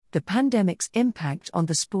The pandemic's impact on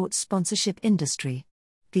the sports sponsorship industry.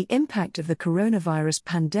 The impact of the coronavirus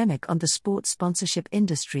pandemic on the sports sponsorship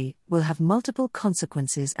industry will have multiple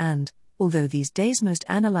consequences and, although these days most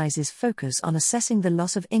analyses focus on assessing the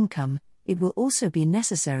loss of income, it will also be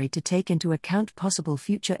necessary to take into account possible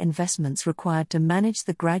future investments required to manage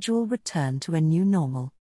the gradual return to a new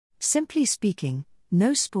normal. Simply speaking,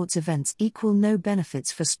 no sports events equal no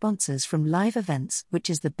benefits for sponsors from live events, which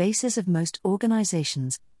is the basis of most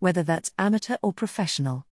organizations, whether that's amateur or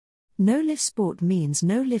professional. No live sport means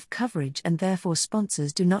no live coverage, and therefore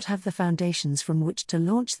sponsors do not have the foundations from which to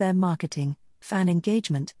launch their marketing, fan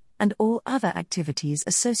engagement, and all other activities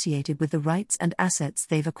associated with the rights and assets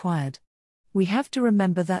they've acquired. We have to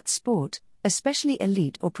remember that sport, especially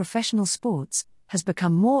elite or professional sports, has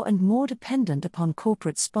become more and more dependent upon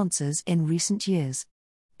corporate sponsors in recent years.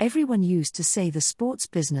 Everyone used to say the sports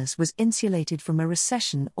business was insulated from a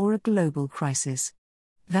recession or a global crisis.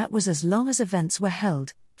 That was as long as events were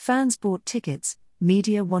held, fans bought tickets,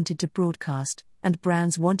 media wanted to broadcast, and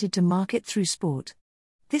brands wanted to market through sport.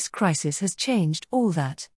 This crisis has changed all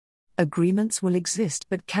that. Agreements will exist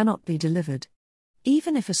but cannot be delivered.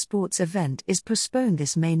 Even if a sports event is postponed,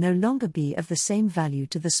 this may no longer be of the same value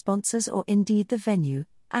to the sponsors or indeed the venue,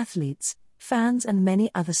 athletes, fans, and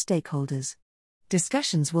many other stakeholders.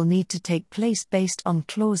 Discussions will need to take place based on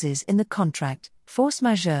clauses in the contract, force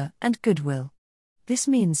majeure, and goodwill. This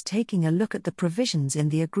means taking a look at the provisions in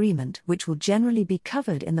the agreement which will generally be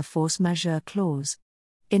covered in the force majeure clause.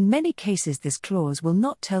 In many cases, this clause will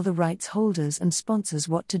not tell the rights holders and sponsors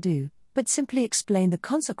what to do, but simply explain the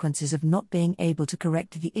consequences of not being able to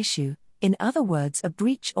correct the issue, in other words, a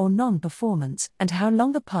breach or non-performance, and how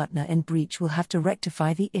long the partner in breach will have to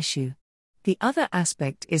rectify the issue. The other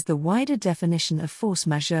aspect is the wider definition of force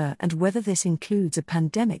majeure and whether this includes a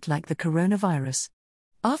pandemic like the coronavirus.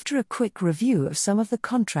 After a quick review of some of the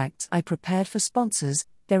contracts I prepared for sponsors,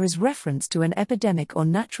 there is reference to an epidemic or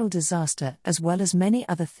natural disaster as well as many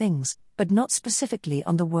other things, but not specifically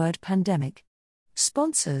on the word pandemic.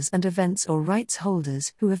 Sponsors and events or rights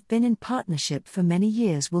holders who have been in partnership for many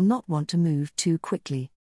years will not want to move too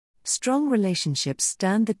quickly. Strong relationships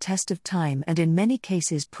stand the test of time, and in many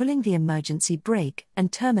cases pulling the emergency brake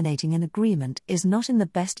and terminating an agreement is not in the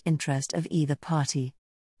best interest of either party.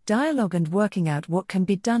 Dialogue and working out what can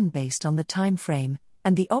be done based on the time frame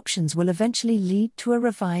and the options will eventually lead to a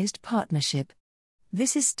revised partnership.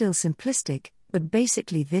 This is still simplistic, but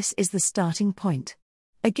basically this is the starting point.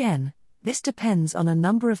 Again, this depends on a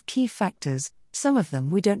number of key factors, some of them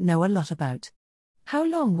we don't know a lot about. How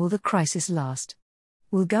long will the crisis last?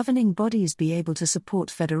 Will governing bodies be able to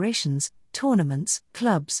support federations, tournaments,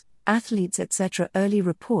 clubs, athletes, etc.? Early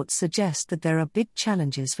reports suggest that there are big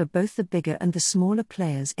challenges for both the bigger and the smaller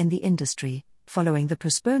players in the industry. Following the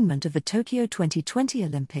postponement of the Tokyo 2020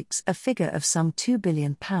 Olympics, a figure of some £2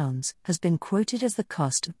 billion has been quoted as the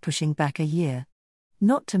cost of pushing back a year.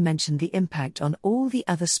 Not to mention the impact on all the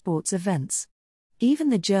other sports events. Even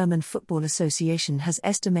the German Football Association has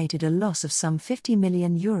estimated a loss of some €50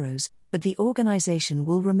 million, but the organization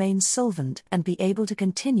will remain solvent and be able to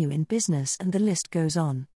continue in business, and the list goes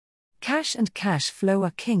on. Cash and cash flow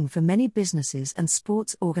are king for many businesses, and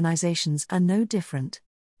sports organizations are no different.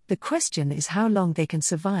 The question is how long they can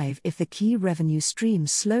survive if the key revenue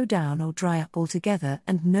streams slow down or dry up altogether,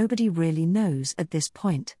 and nobody really knows at this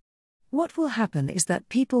point. What will happen is that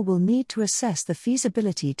people will need to assess the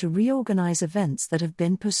feasibility to reorganize events that have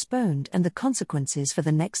been postponed and the consequences for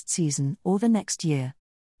the next season or the next year.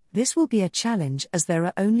 This will be a challenge as there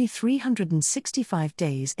are only 365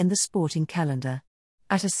 days in the sporting calendar.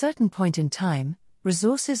 At a certain point in time,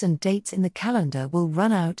 resources and dates in the calendar will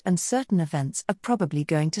run out, and certain events are probably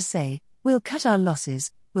going to say, "We'll cut our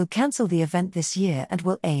losses, we'll cancel the event this year, and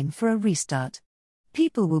we'll aim for a restart."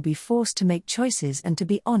 People will be forced to make choices, and to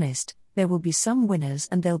be honest, there will be some winners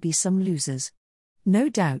and there'll be some losers. No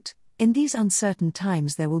doubt, in these uncertain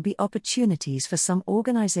times there will be opportunities for some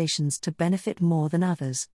organizations to benefit more than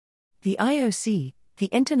others. The IOC, the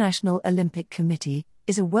International Olympic Committee,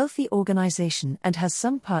 is a wealthy organization and has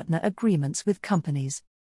some partner agreements with companies.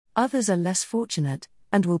 Others are less fortunate,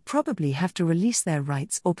 and will probably have to release their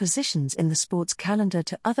rights or positions in the sports calendar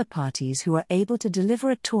to other parties who are able to deliver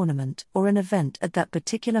a tournament or an event at that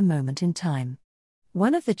particular moment in time.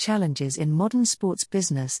 One of the challenges in modern sports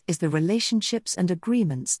business is the relationships and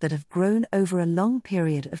agreements that have grown over a long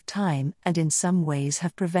period of time and in some ways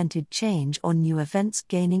have prevented change or new events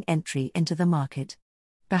gaining entry into the market.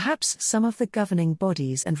 Perhaps some of the governing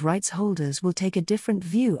bodies and rights holders will take a different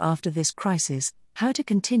view after this crisis, how to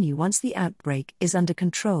continue once the outbreak is under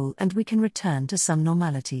control and we can return to some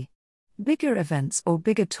normality. Bigger events or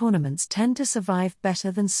bigger tournaments tend to survive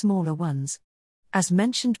better than smaller ones. As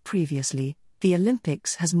mentioned previously, the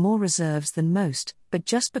Olympics has more reserves than most, but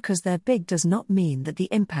just because they're big does not mean that the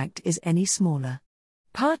impact is any smaller.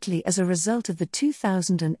 Partly as a result of the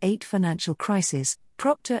 2008 financial crisis,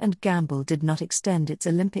 Procter & Gamble did not extend its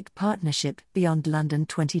Olympic partnership beyond London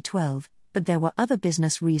 2012, but there were other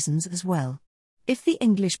business reasons as well. If the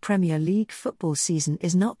English Premier League football season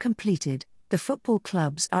is not completed, the football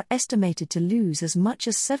clubs are estimated to lose as much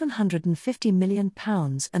as £750 million,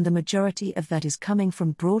 and the majority of that is coming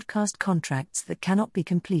from broadcast contracts that cannot be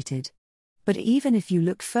completed. But even if you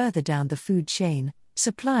look further down the food chain,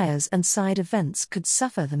 suppliers and side events could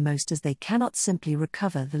suffer the most as they cannot simply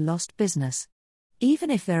recover the lost business.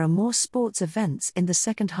 Even if there are more sports events in the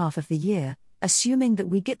second half of the year, assuming that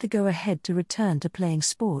we get the go-ahead to return to playing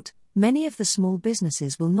sport, many of the small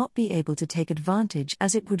businesses will not be able to take advantage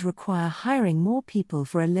as it would require hiring more people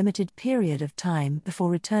for a limited period of time before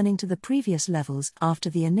returning to the previous levels after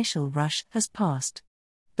the initial rush has passed.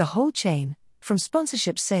 The whole chain, from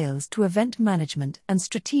sponsorship sales to event management and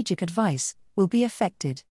strategic advice, will be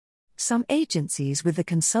affected. Some agencies with the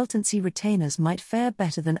consultancy retainers might fare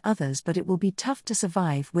better than others, but it will be tough to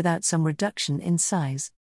survive without some reduction in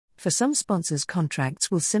size. For some sponsors, contracts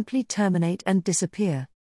will simply terminate and disappear.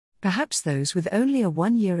 Perhaps those with only a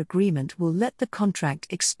one-year agreement will let the contract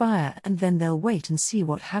expire and then they'll wait and see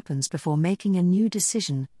what happens before making a new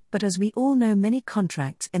decision, but as we all know, many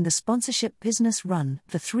contracts in the sponsorship business run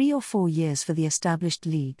for 3 or 4 years for the established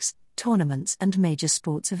leagues, tournaments and major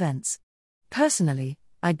sports events. Personally,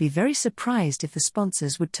 I'd be very surprised if the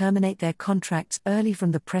sponsors would terminate their contracts early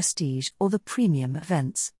from the prestige or the premium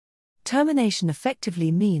events. Termination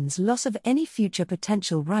effectively means loss of any future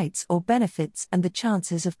potential rights or benefits, and the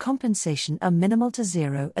chances of compensation are minimal to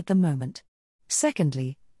zero at the moment.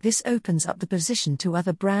 Secondly, this opens up the position to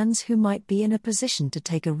other brands who might be in a position to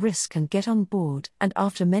take a risk and get on board, and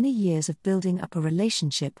after many years of building up a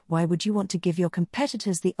relationship, why would you want to give your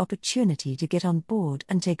competitors the opportunity to get on board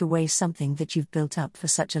and take away something that you've built up for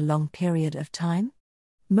such a long period of time?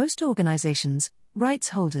 Most organizations, rights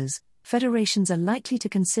holders, federations are likely to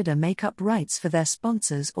consider make-up rights for their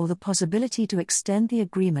sponsors or the possibility to extend the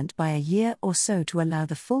agreement by a year or so to allow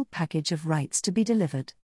the full package of rights to be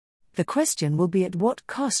delivered. The question will be at what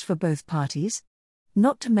cost for both parties?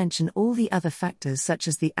 Not to mention all the other factors such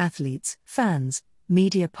as the athletes, fans,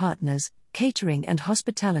 media partners, catering and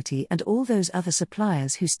hospitality, and all those other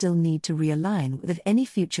suppliers who still need to realign with any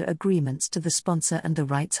future agreements to the sponsor and the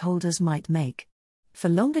rights holders might make. For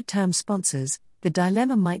longer-term sponsors, the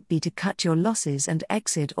dilemma might be to cut your losses and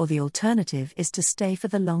exit, or the alternative is to stay for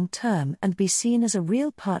the long term and be seen as a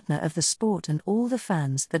real partner of the sport and all the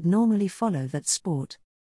fans that normally follow that sport.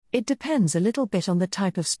 It depends a little bit on the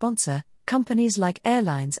type of sponsor. Companies like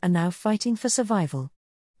airlines are now fighting for survival.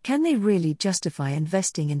 Can they really justify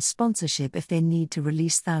investing in sponsorship if they need to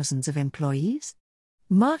release thousands of employees?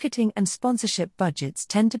 Marketing and sponsorship budgets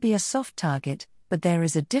tend to be a soft target, but there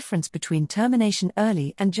is a difference between termination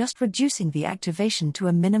early and just reducing the activation to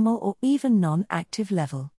a minimal or even non-active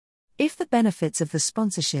level. If the benefits of the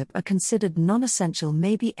sponsorship are considered non-essential,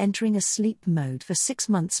 maybe entering a sleep mode for 6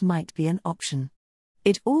 months might be an option.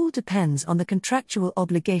 It all depends on the contractual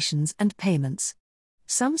obligations and payments.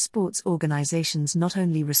 Some sports organizations not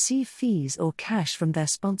only receive fees or cash from their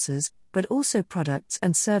sponsors, but also products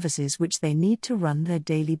and services which they need to run their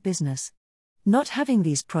daily business. Not having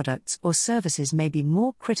these products or services may be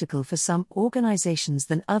more critical for some organizations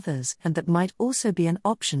than others, and that might also be an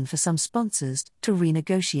option for some sponsors to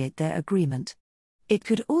renegotiate their agreement. It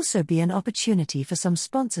could also be an opportunity for some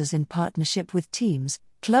sponsors in partnership with teams,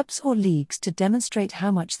 clubs or leagues to demonstrate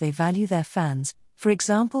how much they value their fans, for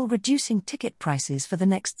example reducing ticket prices for the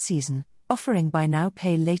next season, offering buy now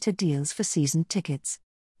pay later deals for season tickets.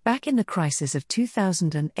 Back in the crisis of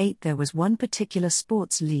 2008, there was one particular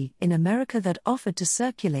sports league in America that offered to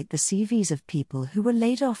circulate the CVs of people who were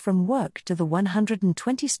laid off from work to the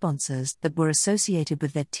 120 sponsors that were associated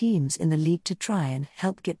with their teams in the league to try and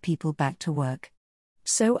help get people back to work.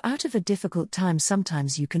 So out of a difficult time,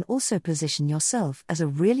 sometimes you can also position yourself as a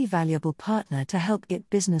really valuable partner to help get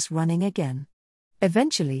business running again.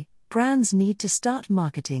 Eventually, brands need to start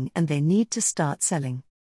marketing and they need to start selling.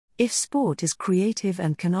 If sport is creative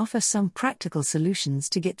and can offer some practical solutions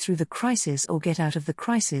to get through the crisis or get out of the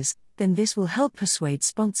crisis, then this will help persuade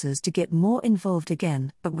sponsors to get more involved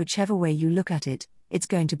again. But whichever way you look at it, it's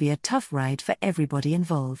going to be a tough ride for everybody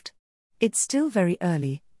involved. It's still very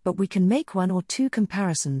early, but we can make 1 or 2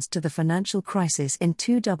 comparisons to the financial crisis in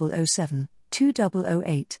 2007,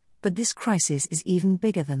 2008, but this crisis is even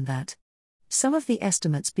bigger than that. Some of the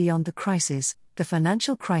estimates beyond the crisis, the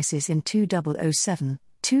financial crisis in 2007,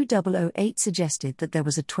 2008 suggested that there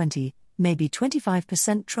was a 20, maybe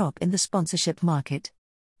 25% drop in the sponsorship market.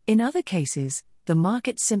 In other cases, the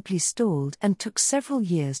market simply stalled and took several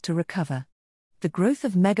years to recover. The growth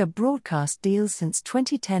of mega broadcast deals since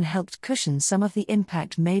 2010 helped cushion some of the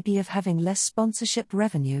impact maybe of having less sponsorship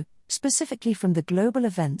revenue, specifically from the global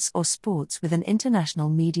events or sports with an international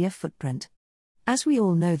media footprint. As we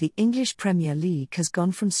all know, the English Premier League has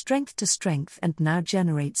gone from strength to strength and now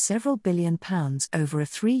generates several £billion over a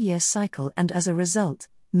 3-year cycle, and as a result,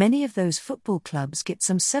 many of those football clubs get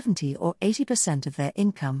some 70 or 80% of their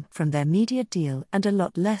income from their media deal and a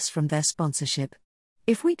lot less from their sponsorship.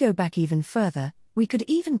 If we go back even further, we could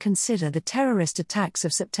even consider the terrorist attacks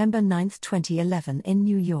of September 9, 2011 in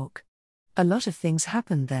New York. A lot of things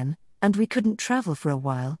happened then, and we couldn't travel for a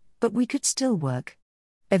while, but we could still work.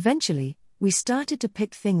 Eventually, we started to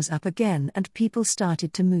pick things up again and people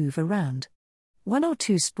started to move around. 1 or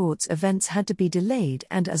 2 sports events had to be delayed,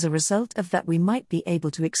 and as a result of that we might be able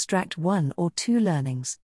to extract 1 or 2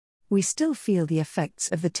 learnings. We still feel the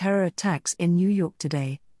effects of the terror attacks in New York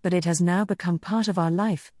today, but it has now become part of our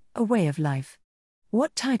life, a way of life.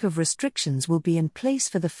 What type of restrictions will be in place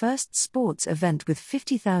for the first sports event with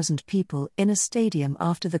 50,000 people in a stadium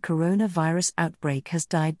after the coronavirus outbreak has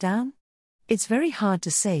died down? It's very hard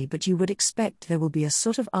to say, but you would expect there will be a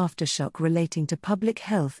sort of aftershock relating to public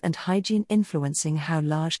health and hygiene influencing how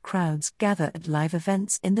large crowds gather at live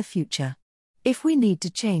events in the future. If we need to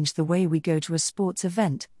change the way we go to a sports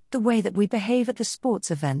event, the way that we behave at the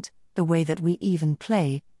sports event, the way that we even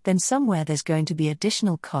play, then somewhere there's going to be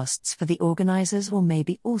additional costs for the organizers or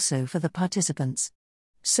maybe also for the participants.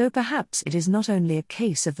 So perhaps it is not only a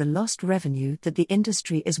case of the lost revenue that the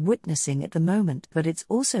industry is witnessing at the moment, but it's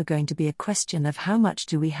also going to be a question of how much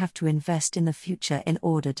do we have to invest in the future in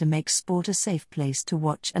order to make sport a safe place to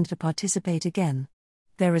watch and to participate again.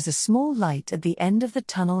 There is a small light at the end of the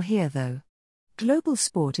tunnel here though. Global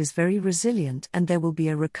sport is very resilient and there will be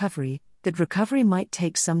a recovery. That recovery might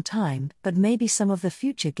take some time, but maybe some of the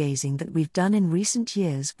future gazing that we've done in recent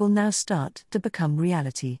years will now start to become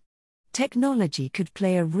reality. Technology could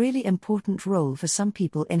play a really important role for some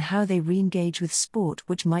people in how they re-engage with sport,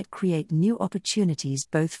 which might create new opportunities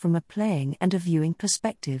both from a playing and a viewing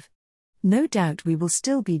perspective. No doubt we will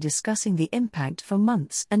still be discussing the impact for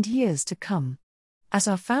months and years to come. As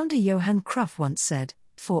our founder Johan Cruyff once said,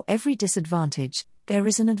 "For every disadvantage, there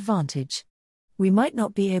is an advantage." We might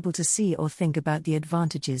not be able to see or think about the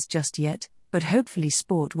advantages just yet, but hopefully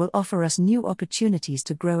sport will offer us new opportunities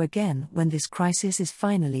to grow again when this crisis is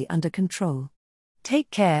finally under control.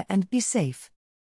 Take care and be safe.